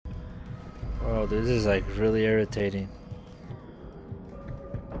Oh, this is like really irritating.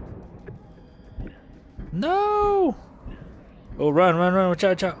 No! Oh, run, run, run, watch out,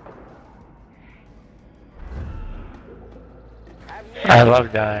 watch out. I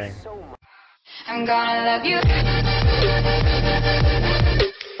love dying. I'm gonna love you.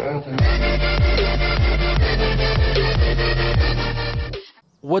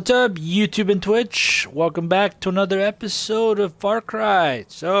 What's up, YouTube and Twitch? Welcome back to another episode of Far Cry.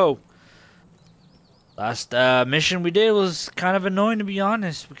 So, last mission we did was kind of annoying, to be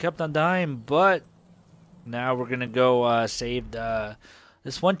honest. We kept on dying, but now we're gonna go save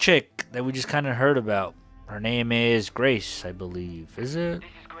this one chick that we just kind of heard about. Her name is Grace, I believe. Is it? This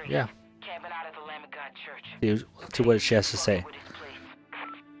is Grace. Yeah. Camping out at the Lamb of God Church. Let's see what she has to say. With his place.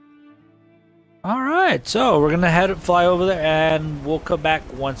 Alright, so we're gonna fly over there and we'll come back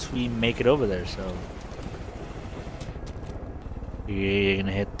once we make it over there, so. You're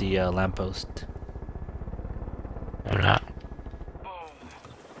gonna hit the lamppost. I'm not.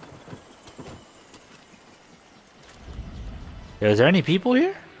 Is there any people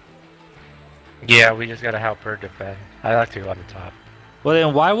here? Yeah, we just gotta help her defend. I like to go on the top. Well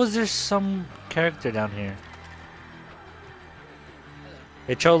then, why was there some character down here?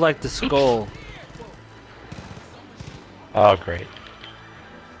 It showed like the skull. Oh, great.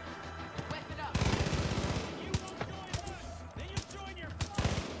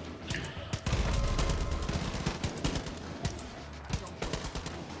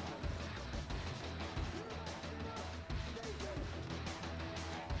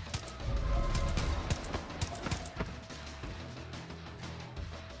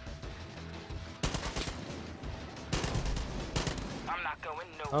 I'm not going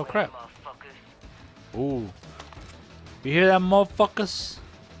nowhere, Oh, crap. motherfuckers. Ooh. You hear that, motherfuckers?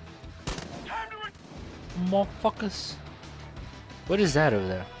 Motherfuckers. What is that over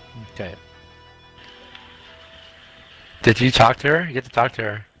there? Okay. Did you talk to her? You get to talk to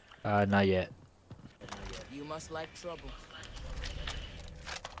her. Not yet. You must like trouble.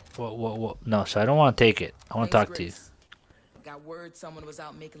 What? No, so I don't want to take it. I want to Thanks, talk to you. Grace. Got word someone was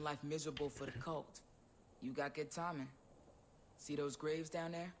out making life miserable for the cult. You got good timing. See those graves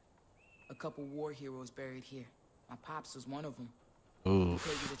down there? A couple war heroes buried here. My pops was one of them. Ooh.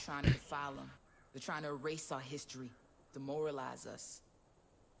 Because they're trying to defile them. They're trying to erase our history, demoralize us,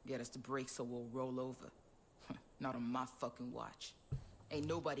 get us to break so we'll roll over. Not on my fucking watch. Ain't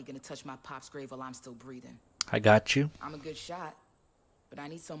nobody gonna touch my pop's grave while I'm still breathing. I got you. I'm a good shot, but I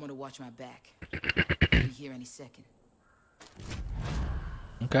need someone to watch my back. I'll be here any second.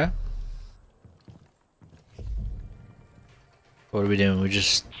 Okay. What are we doing? We're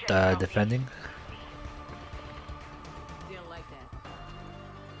just defending?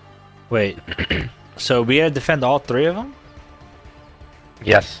 Wait. So we gotta defend all three of them?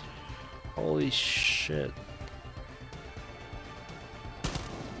 Yes. Holy shit.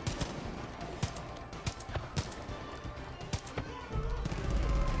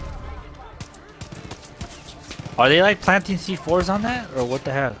 Are they like planting C4s on that? Or what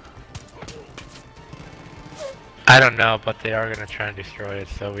the hell? I don't know, but they are gonna try and destroy it,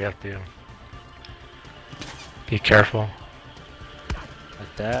 so we have to be careful.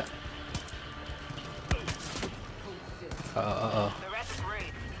 Like that? Uh-oh. The rest is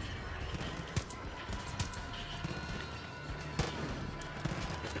great.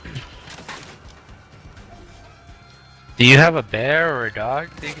 Do you have a bear or a dog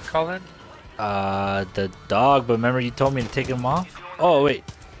that you can call in? The dog, but remember you told me to take him off? Oh, wait.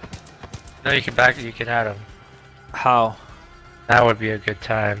 No, you can add him. How? That would be a good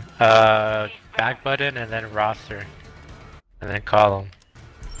time. Back button and then roster. And then call him.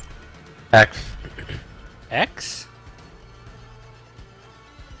 X. X?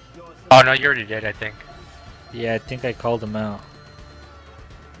 Oh no, you already did, I think. Yeah, I think I called him out.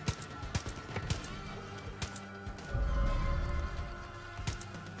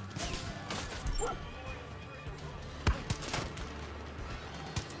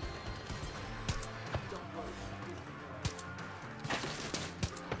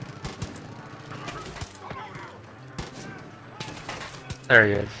 There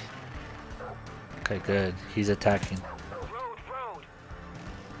he is. Okay, good. He's attacking. Road.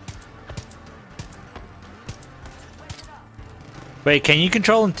 Wait, can you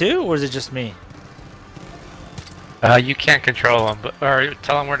control him too, or is it just me? You can't control him, or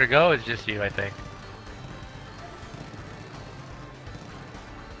tell him where to go. It's just you, I think.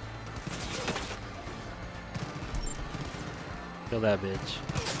 Kill that bitch.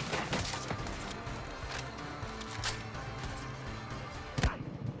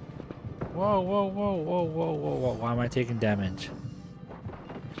 Whoa, whoa, whoa, whoa, whoa, whoa, whoa. Why am I taking damage?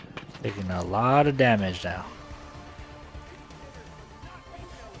 Taking a lot of damage now.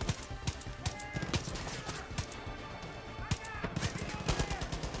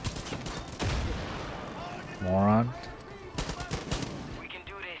 Moron. We can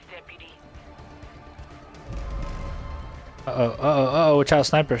do this, deputy. Uh-oh, watch out,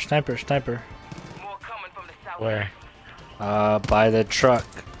 sniper. More coming from the south. Where? By the truck.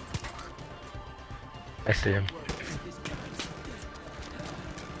 I see him.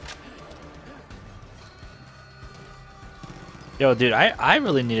 Yo, dude, I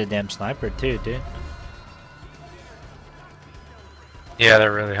really need a damn sniper too, dude. Yeah,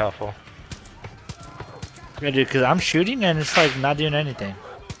 they're really helpful. Yeah, dude, because I'm shooting and it's like not doing anything.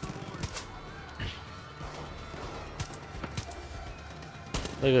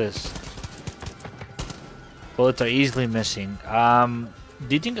 Look at this. Bullets are easily missing.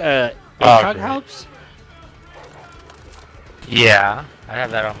 Do you think ACOG helps? Yeah, I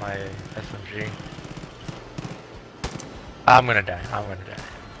have that on my SMG. I'm gonna die. I'm gonna die.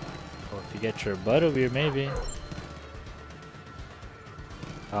 Well, if you get your butt over here, maybe.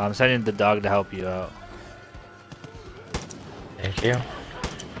 I'm sending the dog to help you out. Thank you.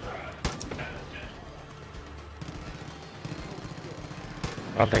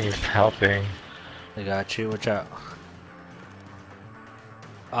 I don't think he's helping. They got you. Watch out.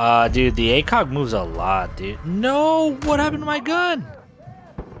 Dude, the ACOG moves a lot, dude. No! What happened to my gun?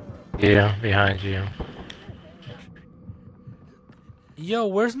 Yeah, behind you. Yo,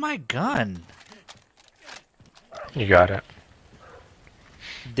 where's my gun? You got it.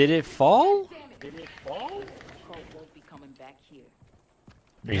 Did it fall? Colt won't be coming back here.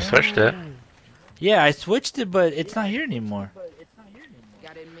 You switched it. Yeah, I switched it, but it's not here anymore.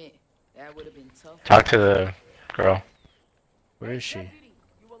 Gotta admit, that would have been tough. Talk to the girl. Where is she?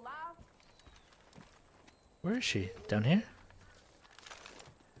 Where is she? Down here?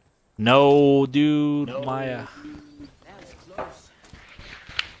 No, dude, Maya. That's close.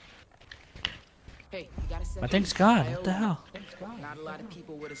 Hey, you got a second? My thing's gone. I What the owe- hell? Not a lot of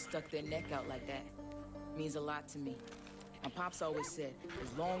people would have stuck their neck out like that. Means a lot to me. My pops always said,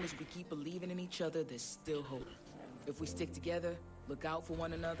 as long as we keep believing in each other, there's still hope. If we stick together, look out for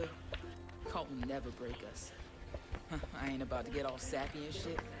one another, Colt will never break us. I ain't about to get all sappy and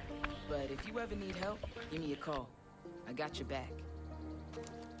shit, but if you ever need help, give me a call. I got your back.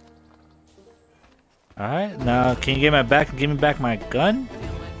 Alright, now can you get my back and give me back my gun?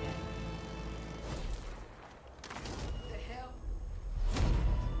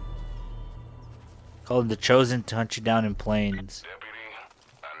 Call the Chosen to hunt you down in planes.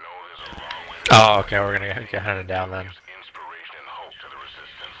 Oh, okay, we're gonna get hunted down then. Inspiration and hope to the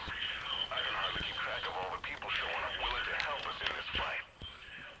resistance. I can hardly keep track of all the people showing up willing to help us in this fight.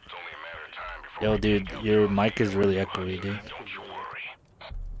 It's only a matter of time before Yo, we dude, take out your the mic is really echoey, dude. Don't you worry.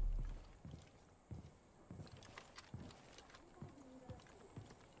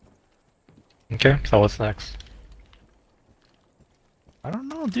 Okay, so what's next? I don't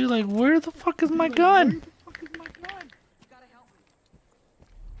know, dude. Like, where the fuck is my gun?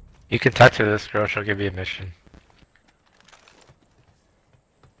 You can talk to this girl, she'll give you a mission.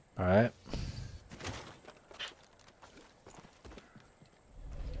 Alright.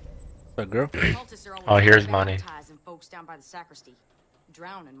 What, girl? Cultists are always Oh, here's money. baptizing folks down by the sacristy.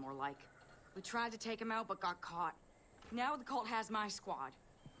 Drowning, more like. We tried to take him out, but got caught. Now the cult has my squad.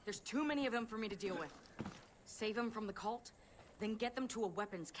 There's too many of them for me to deal with. Save them from the cult, then get them to a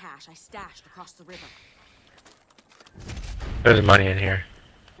weapons cache I stashed across the river. There's money in here.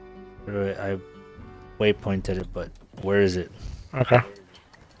 Wait, I waypointed it, but where is it? Okay.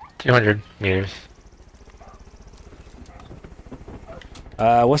 200 meters.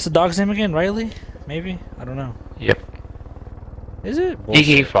 What's the dog's name again? Riley? Maybe? I don't know. Yep. Is it?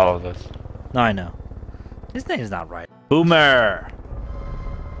 He follows us. No, I know. His name's not right. Boomer!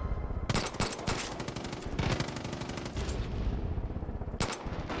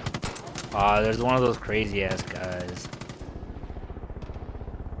 Ah, there's one of those crazy ass guys.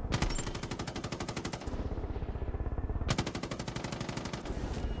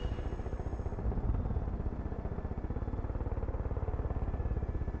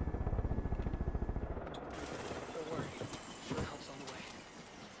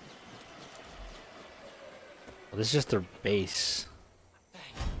 Well, this is just their base.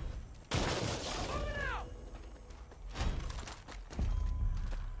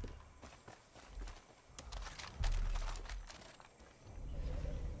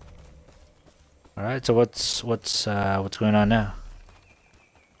 All right, so what's going on now?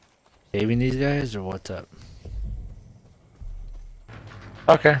 Saving these guys or what's up?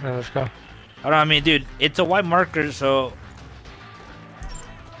 Okay, then let's go. I don't know, I mean, dude, it's a white marker, so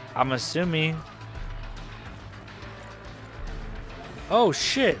I'm assuming. Oh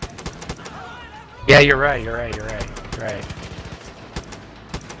shit! Yeah, you're right. You're right. You're right. You're right.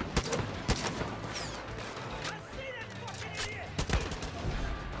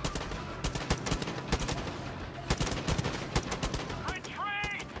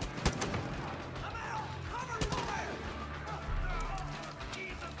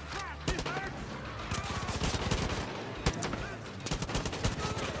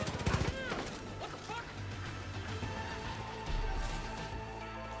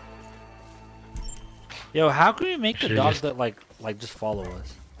 Yo, how can we make the Should've dog just- that like just follow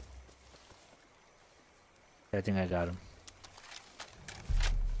us? I think I got him.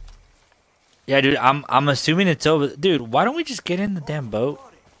 Yeah, dude, I'm assuming it's over. Dude, why don't we just get in the damn boat?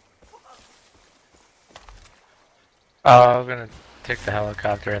 Oh, I'm gonna take the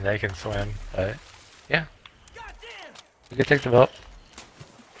helicopter and they can swim, but yeah. We can take the boat.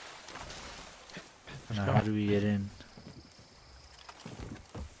 Now, how do we get in?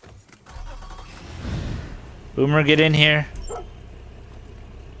 Boomer, get in here.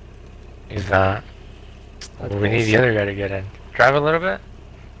 He's not. Well, we need the other guy to get in. Drive a little bit.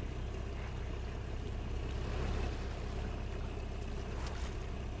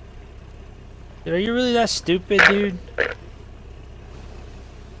 Dude, are you really that stupid, dude?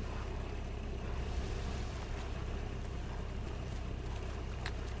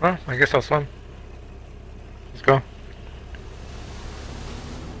 Well, I guess I'll swim. Let's go.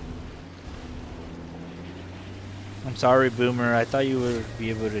 I'm sorry, Boomer. I thought you would be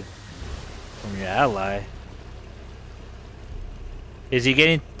able to from your ally. Is he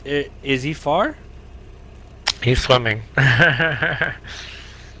getting? Is he far? He's swimming.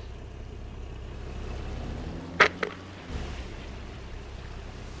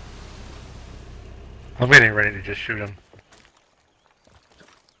 I'm getting ready to just shoot him.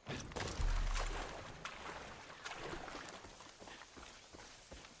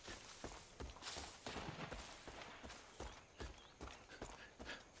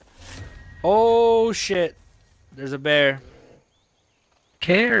 Oh shit! There's a bear.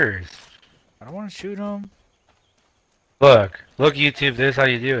 Cares? I don't want to shoot him. Look YouTube, this is how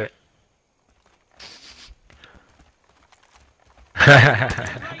you do it.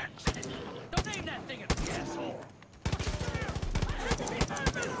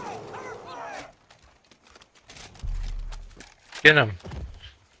 Get him.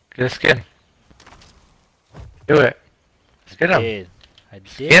 Get a skin. Do it. Get him. I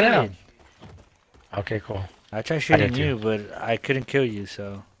did. Get him. Okay, cool. I tried shooting did you, too. but I couldn't kill you,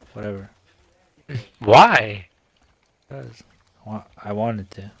 so whatever. Why? Because I wanted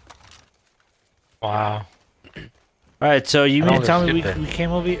to. Wow. Alright, so you mean Oh, to tell me stupid. we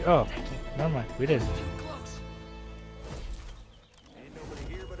came over here? Oh, never mind. We did.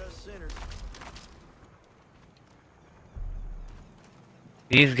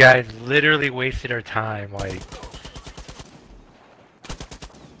 These guys literally wasted our time, like...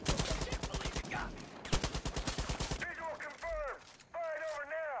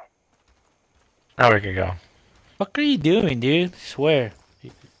 Now we can go. What are you doing, dude? Swear.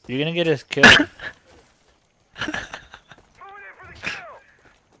 You're gonna get us killed.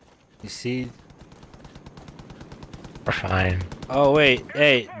 You see? We're fine. Oh, wait.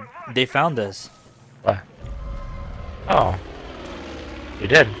 Hey, they found us. What? Oh. You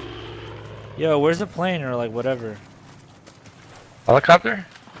did. Yo, where's the plane or like whatever? Helicopter?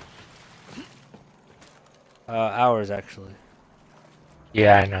 Ours actually.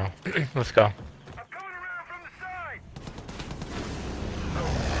 Yeah, I know. Let's go.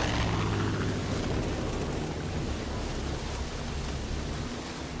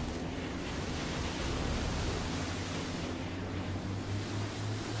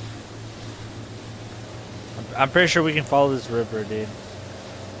 I'm pretty sure we can follow this river, dude.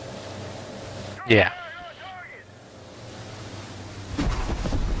 Yeah.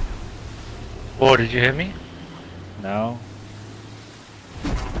 Whoa, did you hit me? No.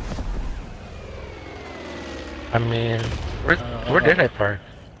 I mean, where did I park?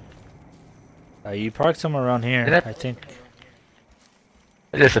 You parked somewhere around here, Did I- I think.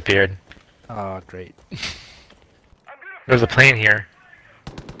 It disappeared. Oh, great. There's a plane here.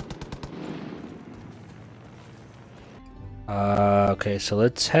 Okay, so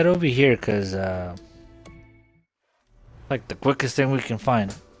let's head over here, cause like the quickest thing we can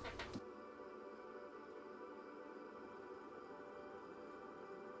find.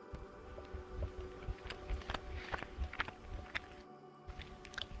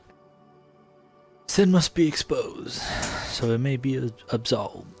 Sin must be exposed, so it may be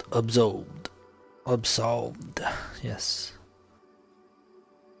absolved. Absolved. Yes.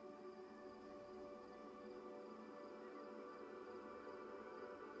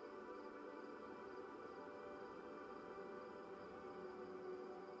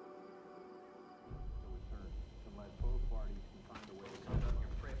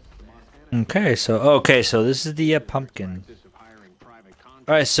 Okay, so this is the pumpkin.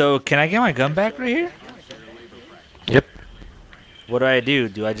 All right, so can I get my gun back right here? Yep. What do I do?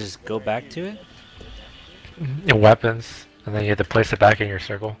 Do I just go back to it? Your weapons, and then you have to place it back in your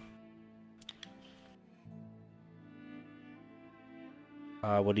circle.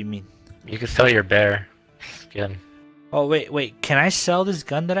 What do you mean? You can sell your bear skin. Oh wait, can I sell this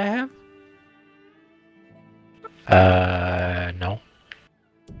gun that I have? No.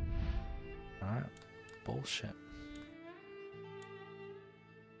 Alright, bullshit.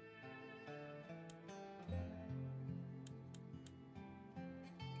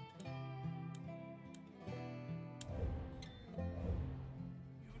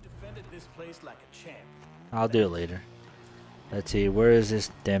 This place like a champ. I'll do it later. Let's see, where is this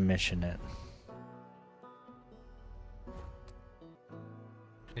damn mission at?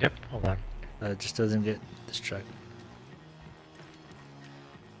 Yep, hold on. That just doesn't get distracted.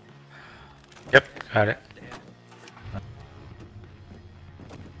 Yep, got it.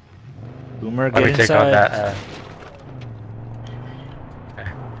 Boomer, Let get me take inside. on that. Okay.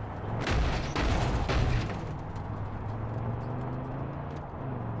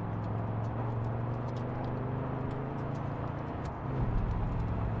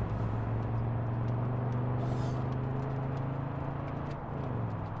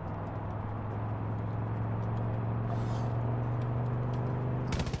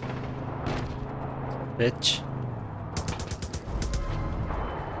 Bitch.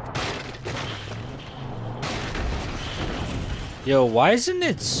 Yo, why isn't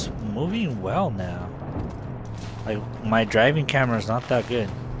it moving well now? Like, my driving camera is not that good.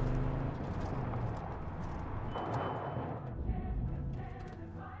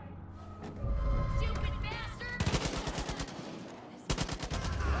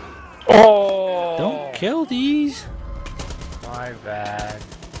 Oh! Don't kill these. My bad.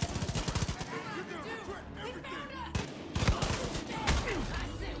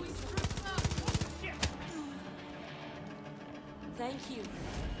 Thank you.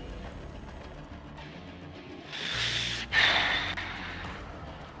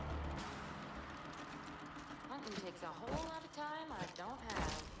 Hunting takes a whole lot of time I don't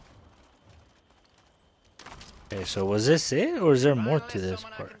have. Okay, so was this it, or is there more to this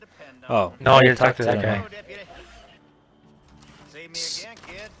part? Oh, No, I you talked talked to that them. guy. Save me again,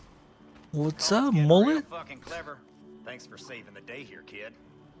 kid. What's Oh, up, it's getting mullet? real fucking clever. Thanks for saving the day here, kid.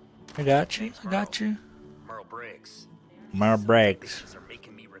 I got you. I got you. Merle Briggs. Merle Briggs. These are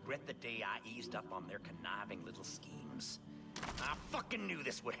making me regret the day I eased up on their conniving little schemes. I fucking knew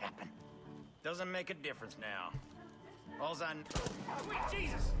this would happen. Doesn't make a difference now. All's I know. Sweet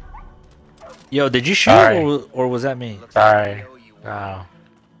Jesus! Yo, did you shoot, Sorry. or was that me? Looks like Sorry. I owe you one. No.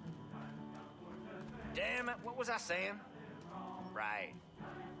 Damn it, what was I saying? Right.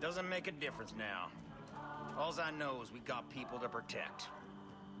 Doesn't make a difference now. All's I know is we got people to protect.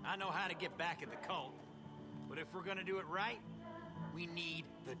 I know how to get back at the cult. But if we're gonna do it right, we need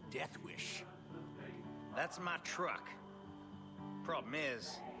the Death Wish. That's my truck. Problem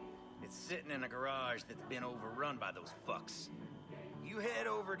is, it's sitting in a garage that's been overrun by those fucks. You head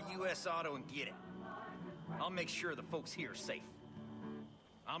over to US Auto and get it. I'll make sure the folks here are safe.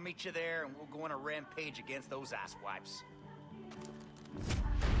 I'll meet you there and we'll go on a rampage against those ass wipes.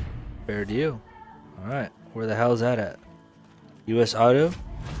 Fair deal. Alright, where the hell is that at? US Auto?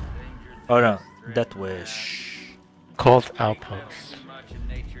 Oh no, Death Wish. Cult Outpost.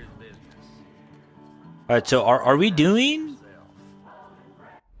 Alright, so are we doing?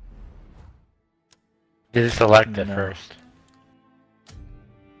 You just select it No. first.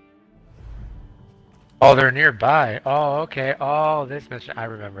 Oh, they're nearby. Oh, okay. Oh, this mission. I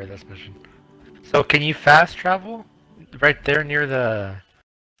remember this mission. So, can you fast travel? Right there near the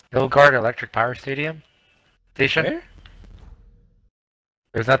Hillguard Electric Power Stadium station? Where?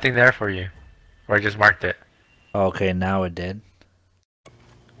 There's nothing there for you. Or I just marked it. Okay, now it did.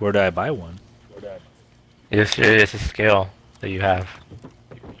 Where do I buy one? It's a skill that you have.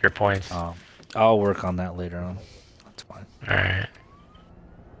 Your points. I'll work on that later on. That's fine. Alright.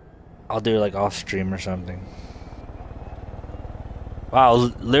 I'll do it like off stream or something. Wow,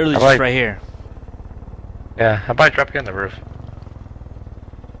 literally I just like- right here. Yeah, how about I drop you on the roof?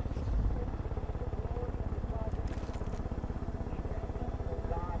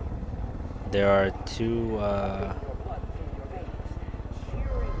 There are two,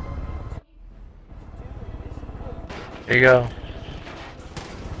 Here you go.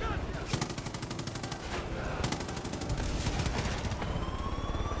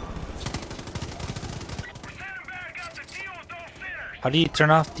 how do you turn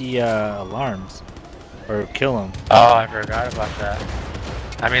off the alarms? Or kill them? Oh, I forgot about that.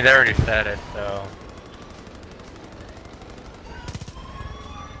 I mean, they already said it, so.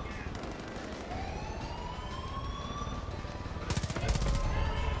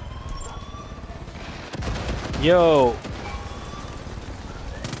 Yo,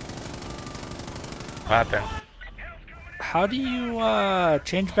 What happened? how do you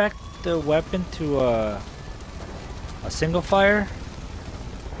change back the weapon to a single fire?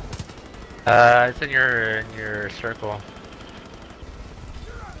 It's in your circle.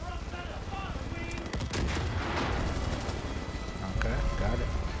 Okay, got it.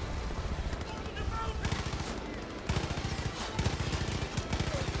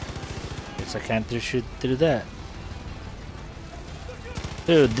 Guess I can't shoot through that.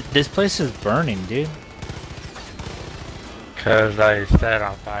 Dude, this place is burning, dude. Cause I set it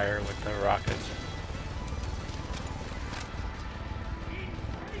on fire with the rockets.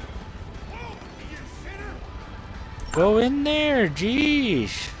 Go in there,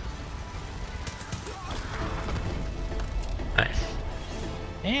 jeez. Nice.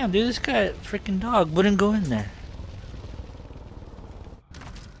 Damn, dude, this guy, freaking dog, wouldn't go in there.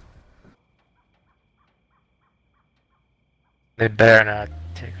 They better not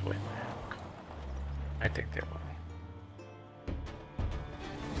take away my hook. I think they will.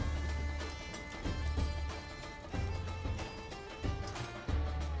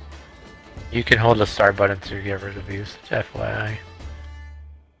 You can hold the start button to get rid of these, FYI.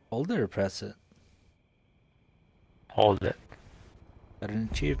 Hold it or press it? Hold it. Got an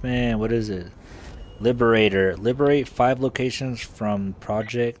achievement, what is it? Liberator. Liberate 5 locations from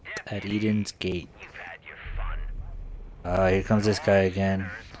project at Eden's Gate. Here comes this guy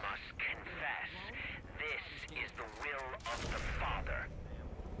again.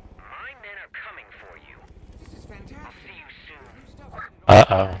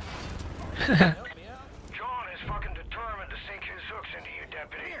 Uh-oh. John is fucking determined to sink his hooks into you,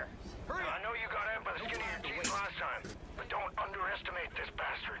 deputy. I know you got him by the skin of your teeth last time, but don't underestimate this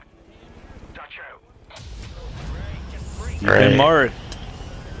bastard. Touch out. You've been marked.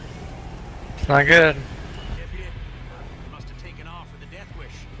 It's not good. Must have taken off with the death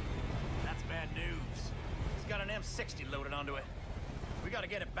wish. That's bad news. He's got an M60 loaded onto it. We gotta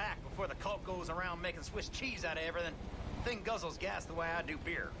get it back before the cult goes around making Swiss cheese out of everything. Thing guzzles gas the way I do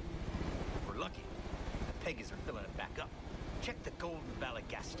beer. If we're lucky, the Peggies are filling it back up. Check the Golden Valley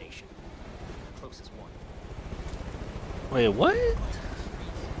gas station. The closest one. Wait, what?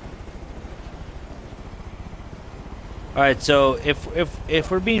 Alright, so if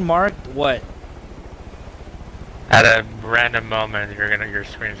we're being marked, what? At a random moment, your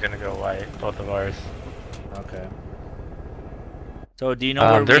screen's gonna go white. Both of ours. Okay. So do you know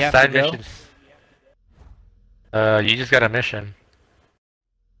where we there's have side to go? missions. You just got a mission.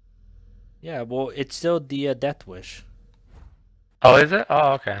 Yeah, well, it's still the Death Wish. Oh, is it?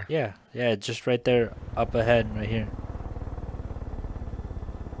 Oh, okay. Yeah, it's just right there, up ahead, right here.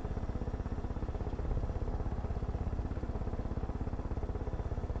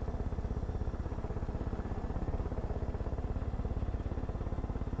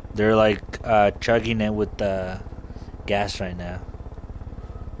 They're like chugging it with gas right now.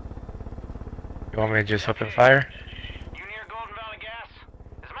 You want me to just open fire? You near Golden Valley gas?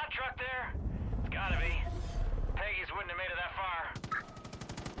 Is my truck there? It's gotta be. Peggy's wouldn't have made it that far.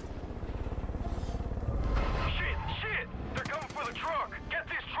 Shit! They're coming for the truck! Get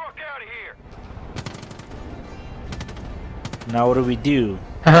this truck out of here! Now what do we do?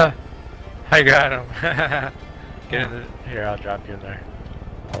 I got him. Get in the, here, I'll drop you in there.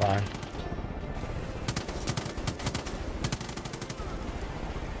 Hold on.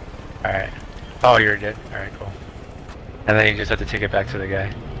 Alright. Oh, you're dead. Alright, cool. And then you just have to take it back to the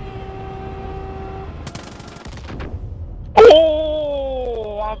guy.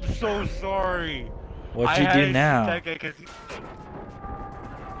 Oh, I'm so sorry. What'd you do now?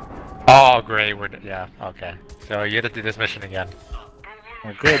 Oh, great. Yeah, okay. So you have to do this mission again.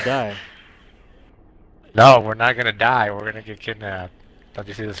 We're good, die. No, we're not gonna die. We're gonna get kidnapped. Don't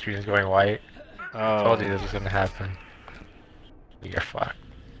you see the screen is going white? Oh. I told you this was gonna happen. You're fucked.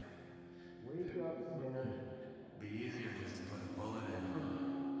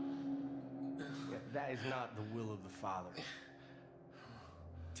 That is not the will of the Father.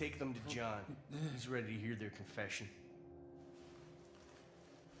 Take them to John. He's ready to hear their confession.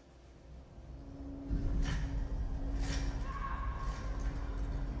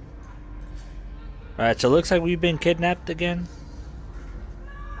 Alright, so it looks like we've been kidnapped again.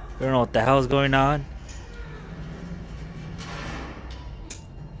 We don't know what the hell's going on.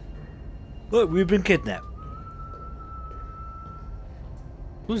 Look, we've been kidnapped.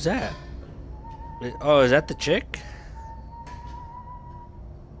 Who's that? Oh, is that the chick?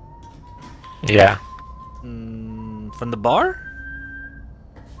 Yeah. From the bar?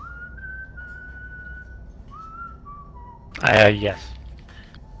 Yes.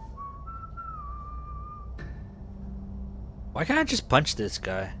 Why can't I just punch this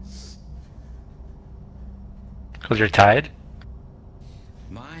guy? Because you're tied?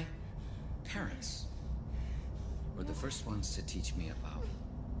 My parents were the first ones to teach me about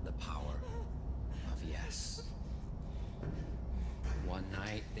the power of yes. One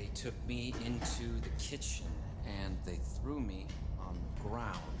night they took me into the kitchen and they threw me on the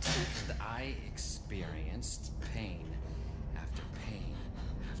ground, and I experienced pain after pain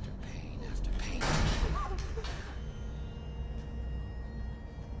after pain after pain.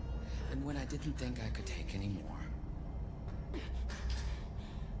 And when I didn't think I could take any more,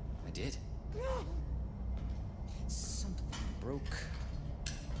 I did. Something broke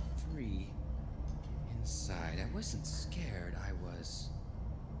free inside. I wasn't scared, I was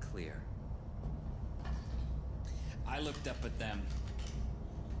clear. I looked up at them.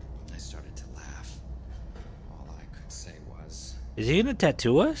 I started to laugh. All I could say was, Is he gonna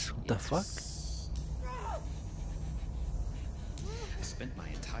tattoo us? What the fuck? I spent my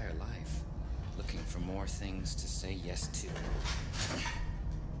entire life looking for more things to say yes to.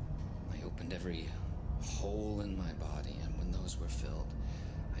 I opened every hole in my body, and when those were filled,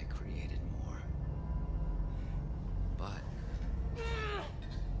 I created more. But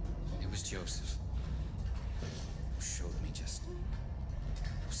it was Joseph who showed me just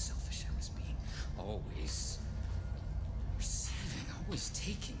how selfish I was being. Always receiving, always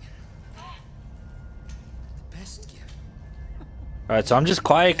taking. The best gift. Alright, so I'm just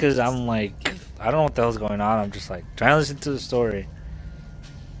quiet because I'm like, I don't know what the hell's going on. I'm just like trying to listen to the story.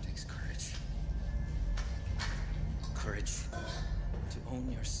 Takes courage. Courage to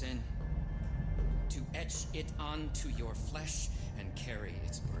own your sin, to etch it onto your flesh and carry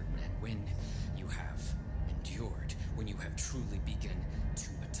its burden. And when you have endured, when you have truly begun to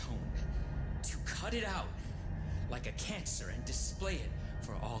atone, to cut it out like a cancer and display it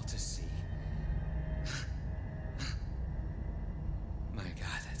for all to see. My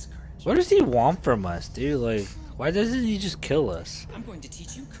God, that's courage. What does he want from us, dude? Like, why doesn't he just kill us? I'm going to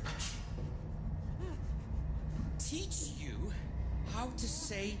teach you courage. Teach you how to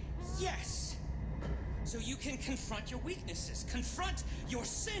say yes. So you can confront your weaknesses, confront your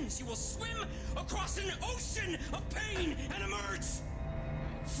sins. You will swim across an ocean of pain and emerge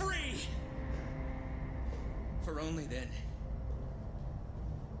free. For only then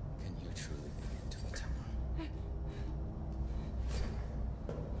can you truly begin to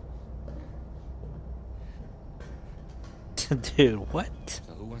atone. Dude, what?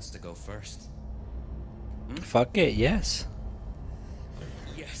 So who wants to go first? Fuck it, yes.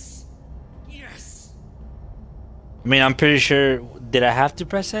 Yes. Yes. I mean, I'm pretty sure. Did I have to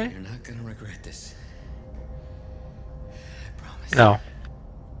press A? You're not gonna regret this. I promise. No.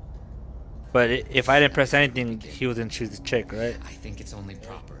 But if I didn't press anything, he was gonna choose the chick, right? I think it's only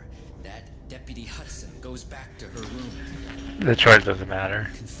proper that Deputy Hudson goes back to her room. The choice doesn't matter.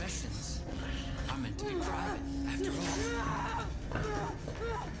 Confessions are meant to be private, after all.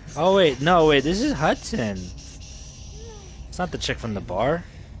 Oh wait, no, wait. This is Hudson. It's not the chick from the bar.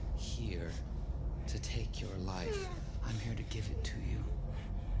 Here to take your life. I'm here to give it to you.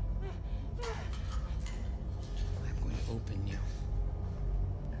 I'm going to open you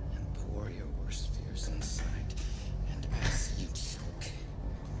and pour your worst fears inside. And as you choke,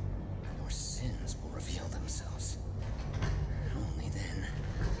 your sins will reveal themselves. Only then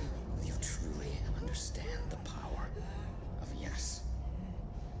will you truly understand the power of yes.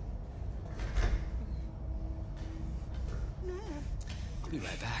 I'll be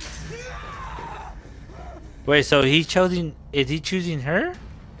right back. Wait, so he choosing? Is he choosing her?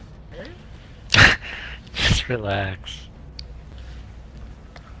 Just relax.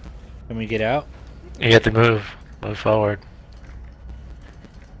 Can we get out? You have to move. Move forward.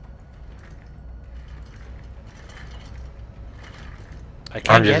 I can't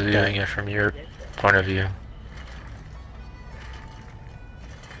I'm just get viewing that. it from your point of view.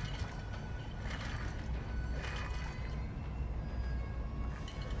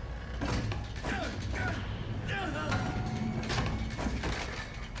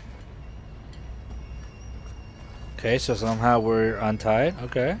 Okay, so somehow we're untied.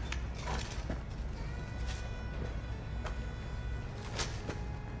 Okay.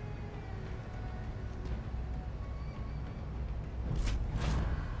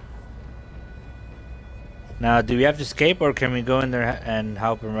 Now, do we have to escape, or can we go in there and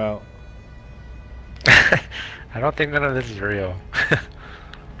help him out? I don't think none of this is real.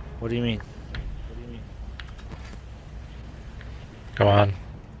 What do you mean? Go on.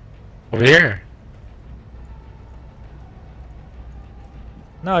 Over here.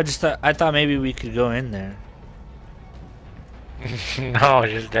 No, I thought maybe we could go in there. No,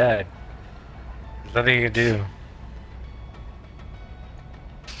 it's just dead. There's nothing you can do.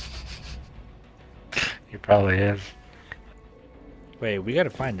 He probably is. Wait, we gotta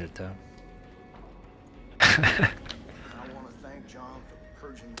find it though. I want to thank John for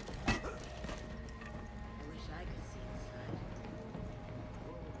purging me.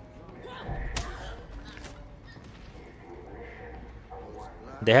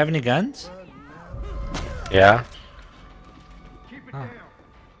 They have any guns? Yeah. Oh. I'd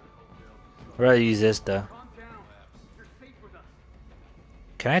rather use this though.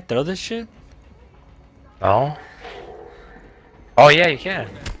 Can I throw this shit? No. Oh yeah, you can.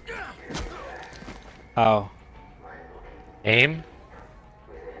 Oh. Aim.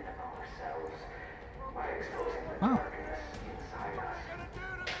 Oh.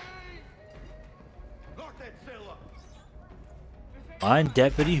 I'm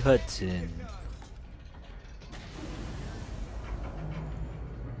Deputy Hudson.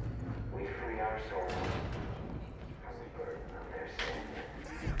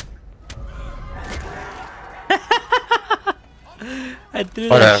 I threw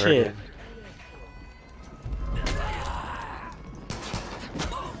that shit.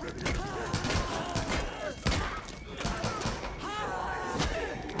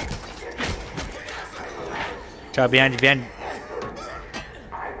 Ciao, behind you, behind you.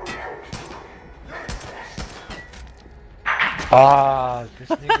 Ah, this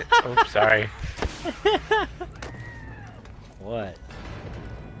nigga. Oops, sorry. What?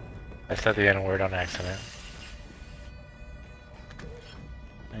 I said the N word on accident.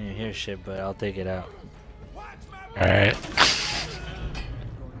 I didn't hear shit, but I'll take it out. Alright.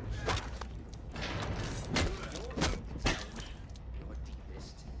 Your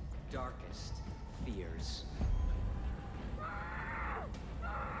deepest, darkest fears.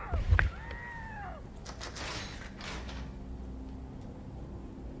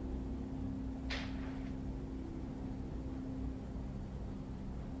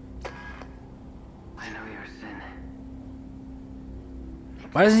 I know your sin.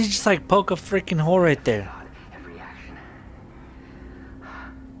 Why doesn't he just like poke a freaking hole right there? Every action.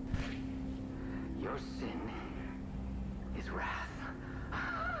 Your sin is wrath.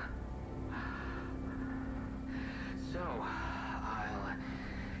 So, I'll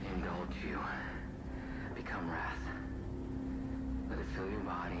indulge you. Become wrath. Let it fill your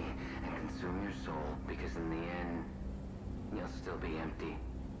body and consume your soul, because in the end, you'll still be empty.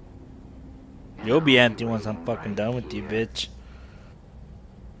 You'll be empty once I'm fucking done with you, bitch.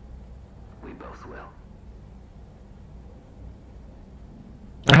 We both will.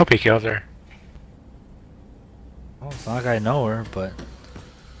 I hope he kills her. Well, it's not like I know her, but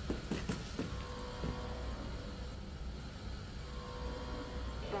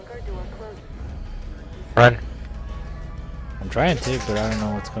Run. I'm trying to, but I don't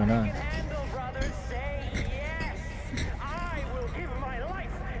know what's going on.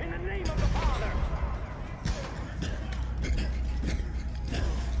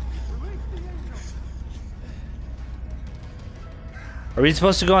 Are we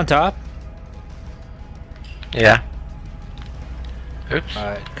supposed to go on top? Yeah. Oops.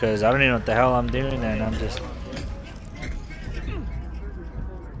 Alright, because I don't even know what the hell I'm doing, and I'm just...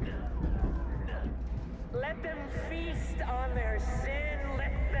 Let them feast on their sin.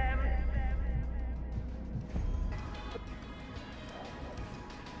 Let them.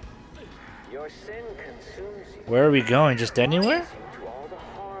 Your sin consumes you. Where are we going? Just anywhere? To all the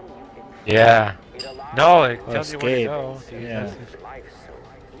harm you inflict. Yeah. It allows No, it Oh, tells you where to escape. go. Yeah. life so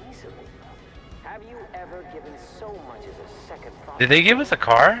easily. Have you ever given so much as a second thought? Did they give us a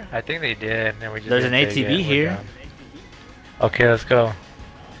car? I think they did. And we just There's an didn't take ATV it. We're here. done. Okay, let's go.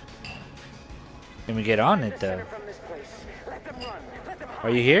 Can we get on it, though? From this place. Let them run. Let them Are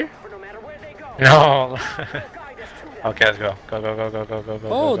you here? for no matter where they go. No. Guide us to them. Okay, let's go. Go, go, go, go, go, go, go.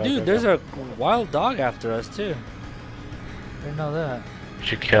 Oh, go, dude, go, there's go. a wild dog after us, too. Didn't know that. We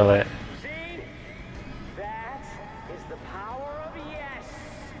should kill it. See? That is the power of yes.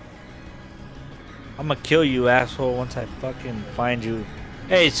 I'm gonna kill you, asshole, once I fucking find you.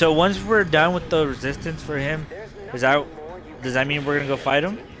 Hey, so once we're done with the resistance for him, does that mean we're gonna go fight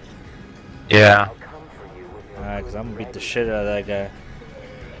him? Yeah. Alright, because I'm gonna beat the shit out of that guy.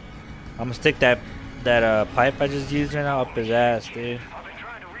 I'm gonna stick that pipe I just used right now up his ass, dude.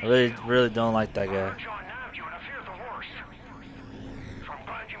 I really don't like that guy. John nabbed you, and I fear the worst. So I'm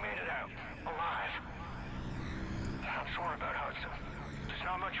glad you made it out, alive. I'm sorry about Hudson. There's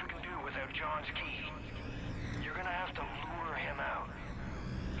not much we can do without John's key. You're gonna have to lure him out.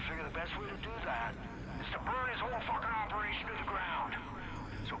 Figure the best way to do that is to burn his whole fucking operation to the ground.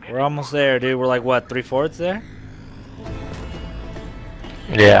 So We're almost there, dude. We're like, what, 3/4 there?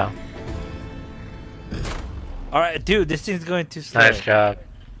 Yeah. Alright, dude, this thing's going too slow. Nice job.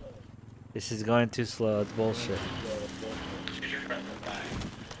 This is going too slow. It's bullshit.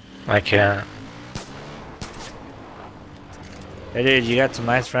 I can't. Hey, dude, you got some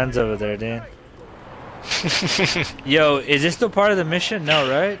nice friends over there, dude. Yo, is this still part of the mission? No,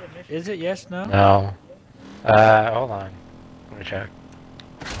 right? Is it? Yes, no? No. Hold on. Let me check.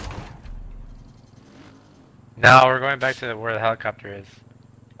 No, we're going back to where the helicopter is.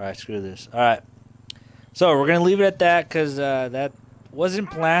 Alright, screw this. Alright. So, we're gonna leave it at that, because that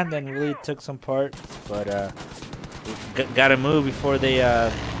wasn't planned and really took some part. But, we gotta move before they,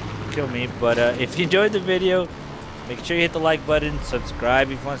 kill me. But, if you enjoyed the video, make sure you hit the like button,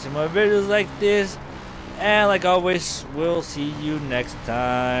 subscribe if you want to see more videos like this. And like always, we'll see you next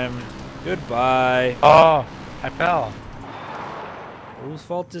time. Goodbye. Oh, I fell. Whose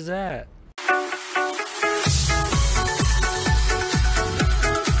fault is that?